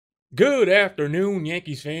Good afternoon,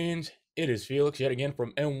 Yankees fans. It is Felix yet again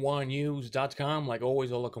from NYYNEWS.com. Like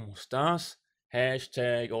always, hola como estás?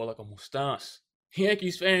 Hashtag hola como estás.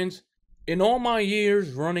 Yankees fans, in all my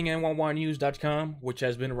years running NYYNEWS.com, which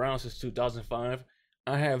has been around since 2005,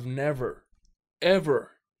 I have never,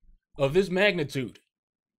 ever, of this magnitude,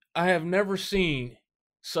 I have never seen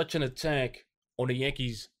such an attack on the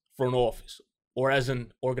Yankees front office or as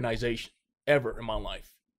an organization ever in my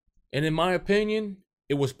life. And in my opinion,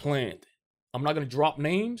 it was planned. I'm not going to drop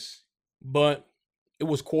names, but it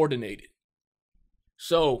was coordinated.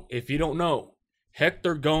 So, if you don't know,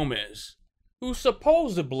 Hector Gomez, who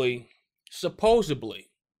supposedly,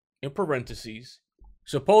 in parentheses,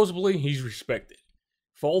 supposedly he's respected,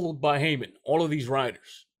 followed by Heyman, all of these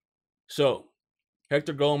writers. So,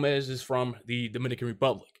 Hector Gomez is from the Dominican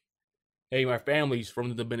Republic. Hey, my family's from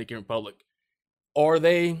the Dominican Republic. Are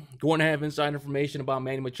they going to have inside information about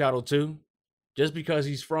Manny Machado too? Just because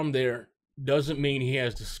he's from there doesn't mean he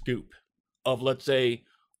has the scoop of, let's say,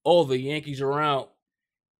 oh, the Yankees are out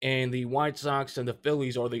and the White Sox and the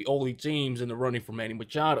Phillies are the only teams in the running for Manny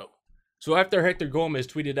Machado. So after Hector Gomez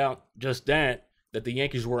tweeted out just that the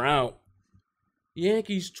Yankees were out,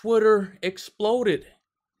 Yankees Twitter exploded.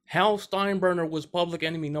 Hal Steinbrenner was public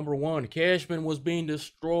enemy number one. Cashman was being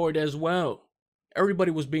destroyed as well.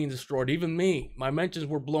 Everybody was being destroyed, even me. My mentions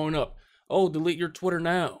were blowing up. Oh, delete your Twitter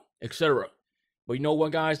now, etc. But you know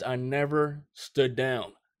what, guys? I never stood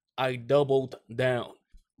down. I doubled down.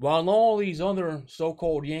 While all these other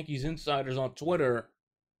so-called Yankees insiders on Twitter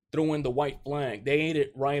threw in the white flag, they ate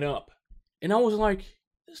it right up. And I was like,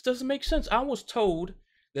 this doesn't make sense. I was told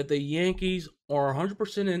that the Yankees are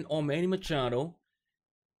 100% in on Manny Machado.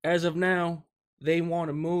 As of now, they want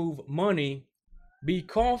to move money. Be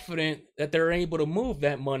confident that they're able to move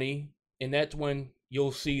that money, and that's when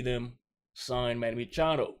you'll see them sign Manny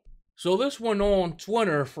Machado. So this went on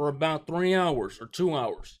Twitter for about 3 hours or 2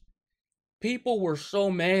 hours. People were so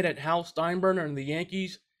mad at Hal Steinbrenner and the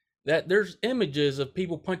Yankees that there's images of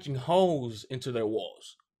people punching holes into their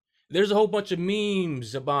walls. There's a whole bunch of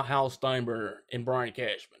memes about Hal Steinbrenner and Brian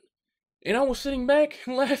Cashman. And I was sitting back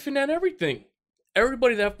laughing at everything.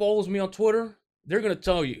 Everybody that follows me on Twitter, they're going to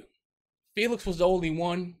tell you, Felix was the only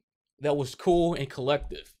one that was cool and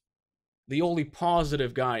collective. The only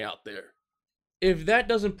positive guy out there. If that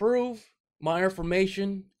doesn't prove my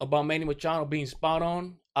information about Manny Machado being spot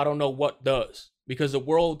on, I don't know what does. Because the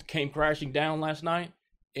world came crashing down last night,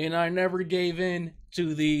 and I never gave in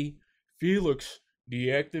to the Felix,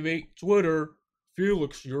 deactivate Twitter.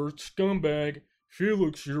 Felix, you're a scumbag.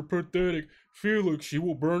 Felix, you're pathetic. Felix, you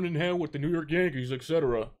will burn in hell with the New York Yankees,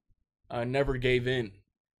 etc. I never gave in.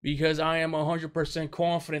 Because I am 100%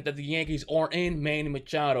 confident that the Yankees are in Manny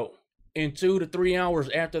Machado. In 2 to 3 hours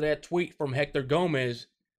after that tweet from Hector Gomez,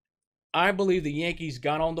 I believe the Yankees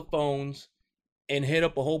got on the phones and hit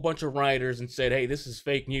up a whole bunch of writers and said, hey, this is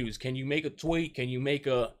fake news. Can you make a tweet? Can you make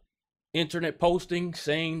a internet posting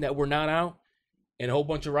saying that we're not out? And a whole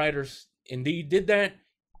bunch of writers indeed did that.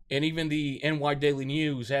 And even the NY Daily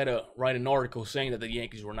News had to write an article saying that the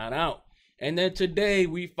Yankees were not out. And then today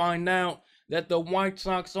we find out that the White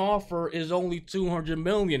Sox offer is only $200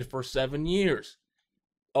 million for 7 years.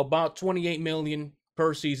 About $28 million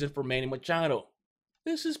per season for Manny Machado.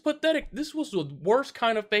 This is pathetic. This was the worst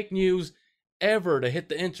kind of fake news ever to hit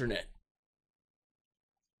the internet.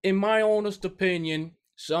 In my honest opinion,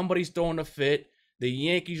 somebody's throwing a fit. The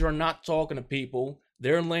Yankees are not talking to people.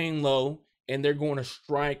 They're laying low, and they're going to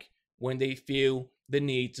strike when they feel the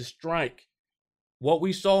need to strike. What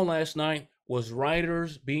we saw last night was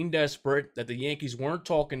writers being desperate that the Yankees weren't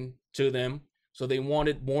talking to them, so they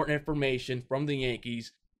wanted more information from the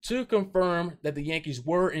Yankees to confirm that the Yankees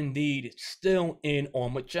were indeed still in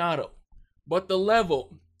on Machado. But the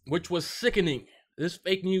level, which was sickening, this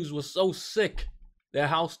fake news was so sick that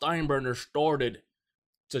Hal Steinbrenner started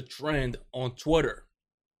to trend on Twitter.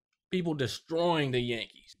 People destroying the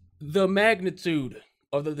Yankees. The magnitude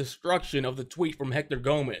of the destruction of the tweet from Hector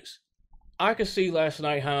Gomez. I could see last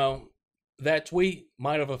night how that tweet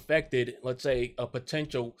might have affected, let's say, a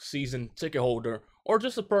potential season ticket holder or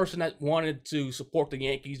just a person that wanted to support the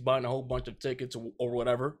Yankees buying a whole bunch of tickets or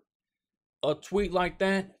whatever. A tweet like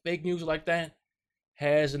that, fake news like that,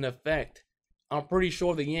 has an effect. I'm pretty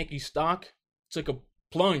sure the Yankees stock took a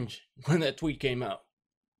plunge when that tweet came out.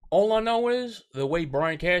 All I know is the way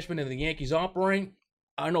Brian Cashman and the Yankees operate,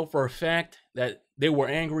 I know for a fact that they were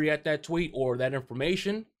angry at that tweet or that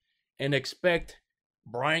information and expect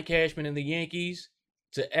Brian Cashman and the Yankees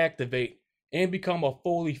to activate and become a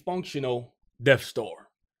fully functional Death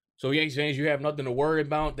Star. So Yankees fans, you have nothing to worry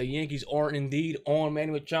about. The Yankees are indeed on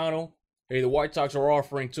Manny Machado. Hey, the White Sox are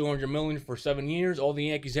offering $200 million for 7 years. All the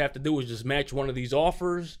Yankees have to do is just match one of these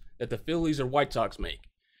offers that the Phillies or White Sox make.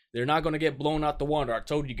 They're not going to get blown out the water. I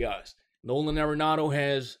told you guys. Nolan Arenado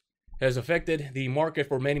has affected the market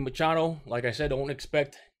for Manny Machado. Like I said, don't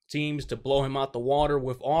expect teams to blow him out the water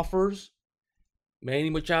with offers. Manny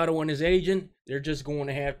Machado and his agent, they're just going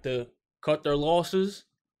to have to cut their losses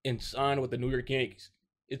and sign with the New York Yankees.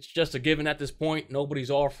 It's just a given at this point. Nobody's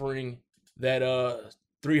offering that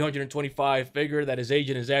 325 figure that his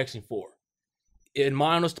agent is asking for. In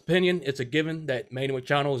my honest opinion, it's a given that Manny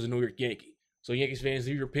Machado is a New York Yankee. So Yankees fans,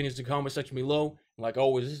 leave your opinions in the comment section below. And like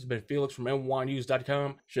always, this has been Felix from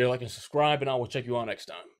NYYNEWS.com. Share, like, and subscribe, and I will check you out next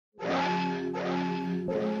time.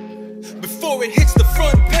 Before it hits the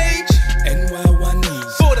front page,